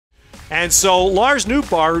And so Lars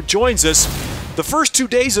Nootbaar joins us. The first 2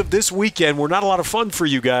 days of this weekend were not a lot of fun for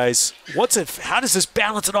you guys. How does this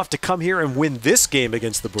balance it off to come here and win this game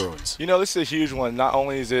against the Bruins? You know, this is a huge one. Not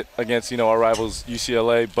only is it against, our rivals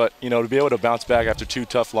UCLA, but, to be able to bounce back after 2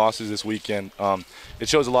 tough losses this weekend, it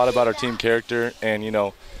shows a lot about our team character. And,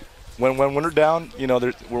 when we're down,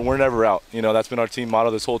 we're never out. That's been our team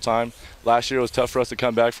motto this whole time. Last year it was tough for us to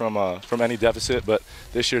come back from any deficit, but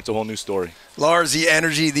this year it's a whole new story. Lars, the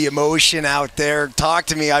energy, the emotion out there. Talk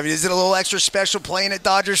to me. I mean, is it a little extra special playing at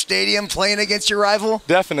Dodger Stadium, playing against your rival?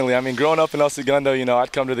 Definitely. I mean, growing up in El Segundo,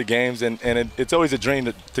 I'd come to the games, and it's always a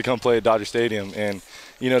dream to come play at Dodger Stadium. And,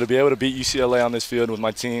 to be able to beat UCLA on this field with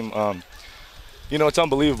my team, it's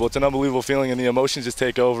unbelievable. It's an unbelievable feeling, and the emotions just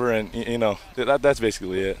take over, and, that's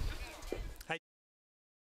basically it.